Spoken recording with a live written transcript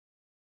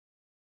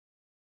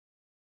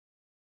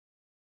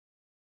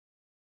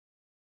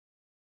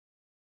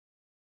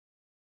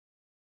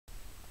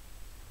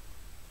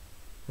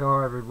Hello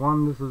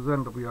everyone, this is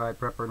NWI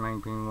Prepper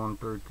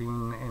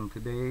 19113, and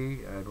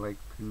today I'd like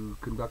to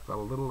conduct a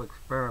little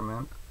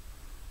experiment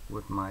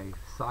with my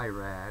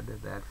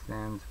SIRAD. That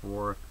stands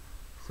for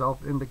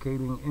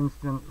Self-Indicating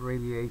Instant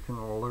Radiation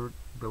Alert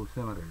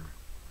Dosimeter.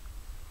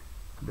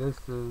 This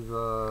is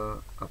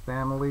a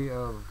family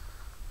of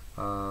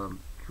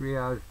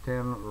Triage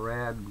 10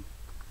 rad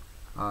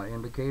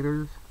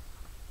indicators.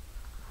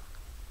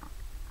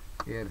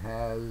 It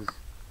has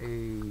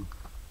a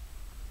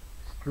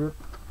strip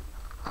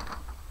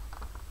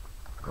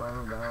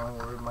going down.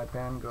 Where did my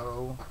pen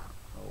go?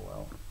 Oh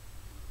well.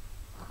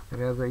 It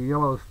has a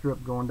yellow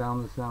strip going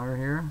down the center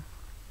here,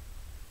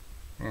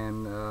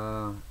 and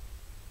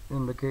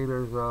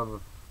indicators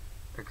of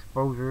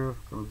exposure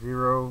from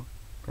 0,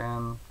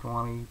 10,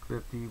 20,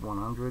 50,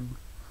 100,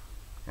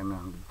 and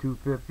then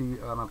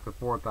 250 on up to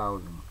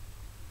 4,000.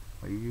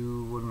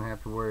 You wouldn't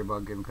have to worry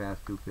about getting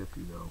past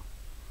 250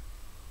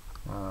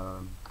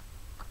 though.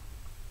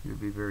 You'd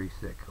be very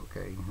sick.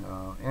 Okay.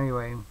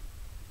 Anyway,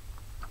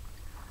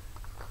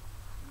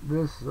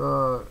 this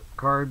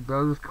card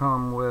does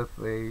come with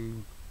a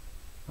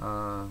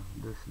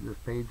this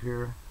page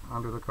here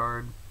under the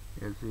card.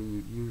 It's the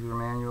user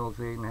manual. It's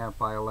 8.5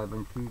 by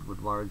 11 sheet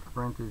with large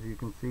print, as you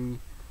can see,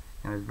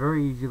 and it's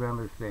very easy to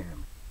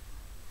understand.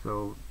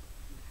 So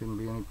shouldn't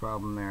be any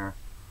problem there.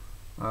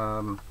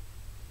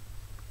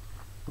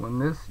 When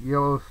this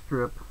yellow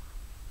strip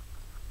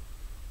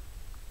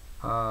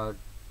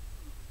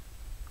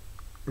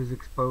is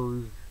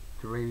exposed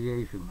to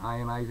radiation,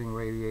 ionizing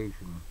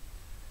radiation,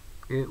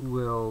 it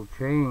will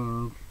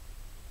change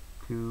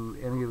to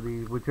any of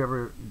these,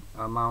 whichever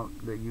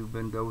amount that you've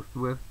been dosed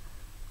with.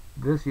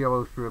 This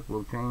yellow strip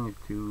will change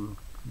to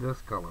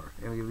this color,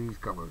 any of these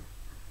colors,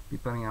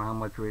 depending on how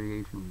much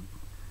radiation you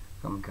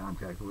come in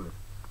contact with.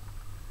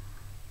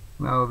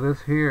 Now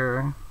this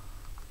here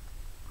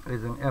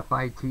is an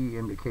FIT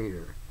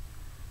indicator,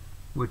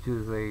 which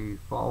is a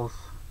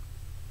false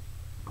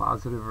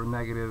positive or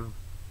negative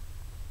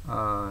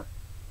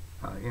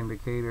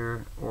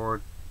indicator,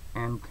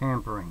 and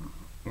tampering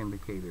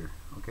indicator.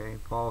 Okay,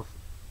 false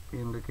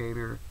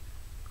indicator,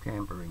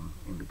 tampering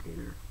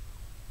indicator.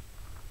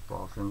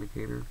 False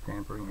indicator,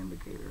 tampering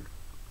indicator.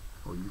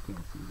 Oh, you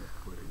can't see that.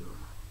 Where'd it go?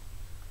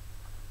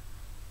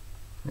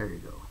 There you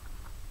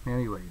go.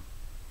 Anyway,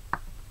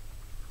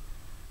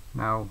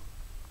 now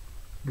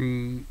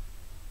the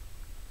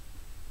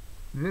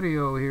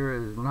video here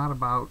is not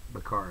about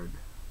the card.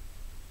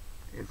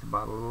 It's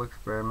about a little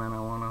experiment I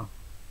want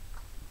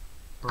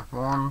to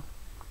perform,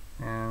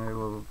 and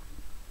it'll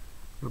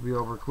be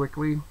over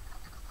quickly.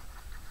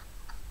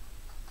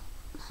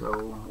 So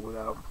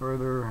without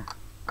further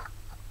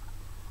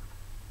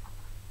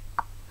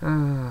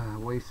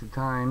waste of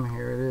time,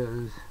 here it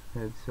is.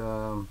 It's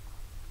I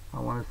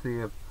want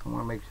to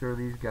make sure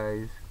these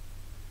guys,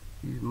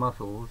 these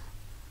muscles,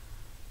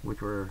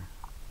 which are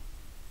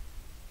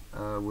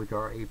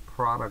a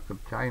product of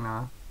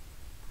China,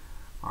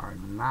 are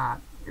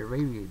not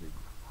irradiated.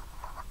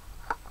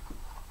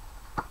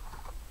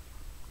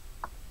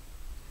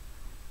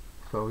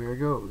 So here it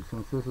goes.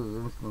 Since this is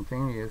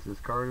instantaneous, this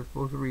card is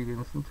supposed to read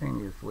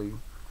instantaneously.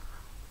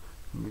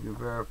 And you can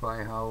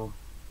verify how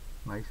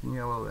nice and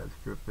yellow that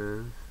strip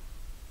is.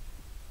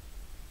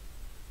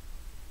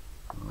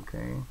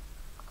 Okay.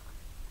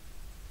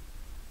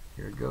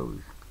 Here it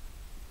goes.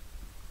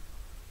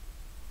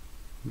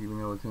 Even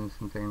though it's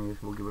instantaneous,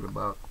 we'll give it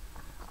about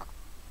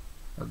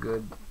a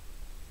good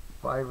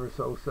 5 or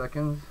so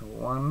seconds.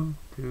 1,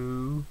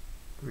 2,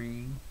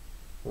 3,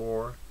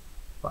 4,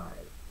 5.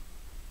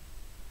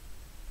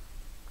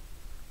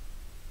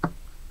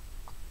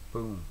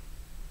 Boom.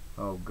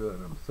 Oh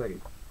good, I'm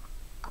safe.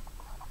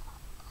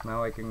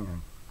 Now I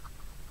can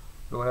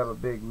go have a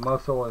big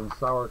mussel and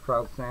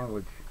sauerkraut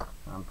sandwich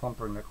on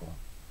pumpernickel.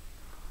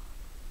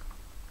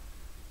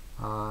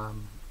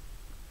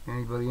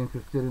 Anybody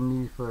interested in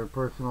these for their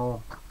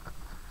personal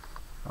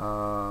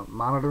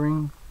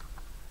monitoring?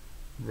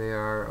 They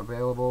are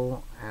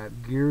available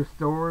at gear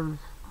stores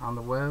on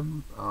the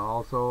web,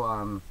 also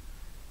on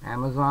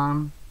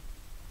Amazon,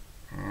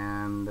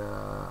 and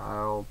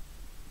I'll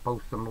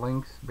post some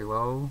links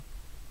below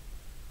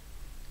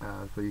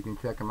so you can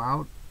check them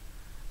out.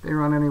 They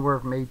run anywhere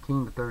from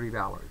 $18 to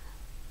 $30.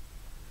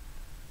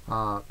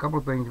 A couple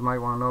of things you might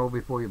want to know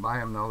before you buy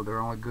them, though. They're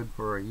only good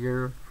for a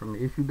year from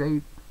the issue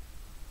date,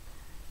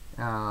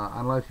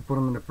 unless you put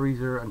them in the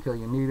freezer until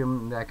you need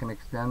them. That can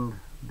extend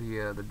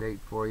the date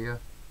for you.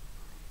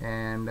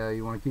 And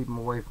you want to keep them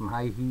away from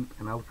high heat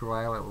and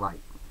ultraviolet light.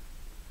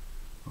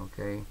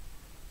 Okay,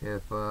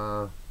 if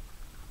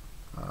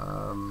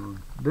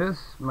this,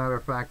 matter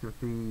of fact, if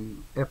the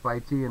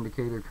FIT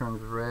indicator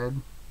turns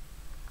red,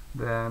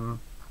 then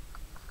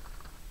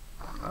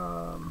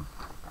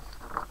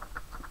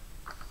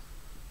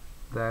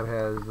that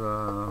has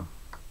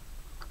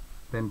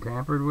been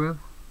tampered with.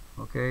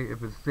 Okay,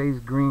 if it stays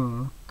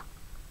green,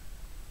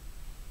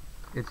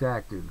 it's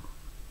active,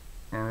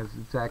 and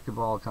it's active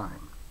all the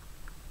time.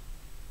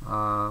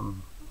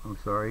 I'm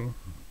sorry,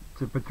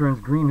 if it turns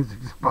green, it's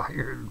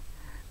expired.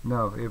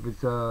 No, if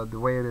it's the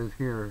way it is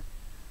here,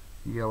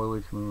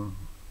 yellowish and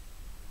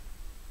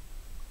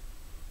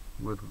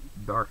with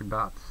dark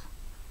dots,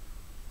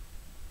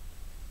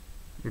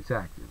 it's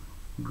active.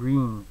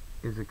 Green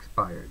is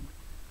expired.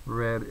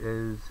 Red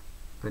is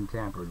been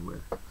tampered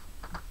with.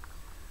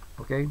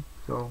 Okay,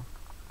 so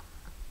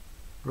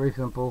very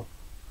simple.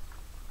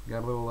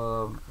 Got a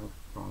little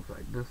wrong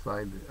side. This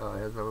side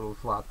has a little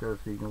slot there,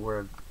 so you can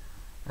wear it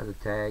as a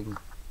tag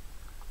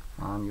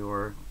on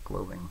your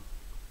clothing.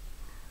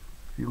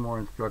 A few more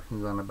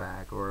instructions on the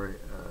back, or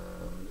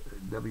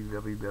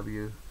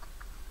www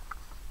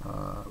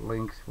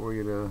links for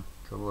you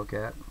to look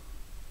at.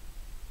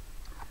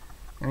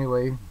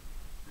 Anyway,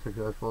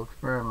 successful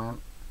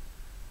experiment.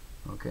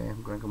 Okay,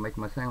 I'm going to go make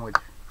my sandwich.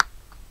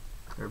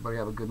 Everybody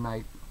have a good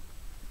night.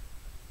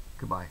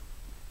 Goodbye.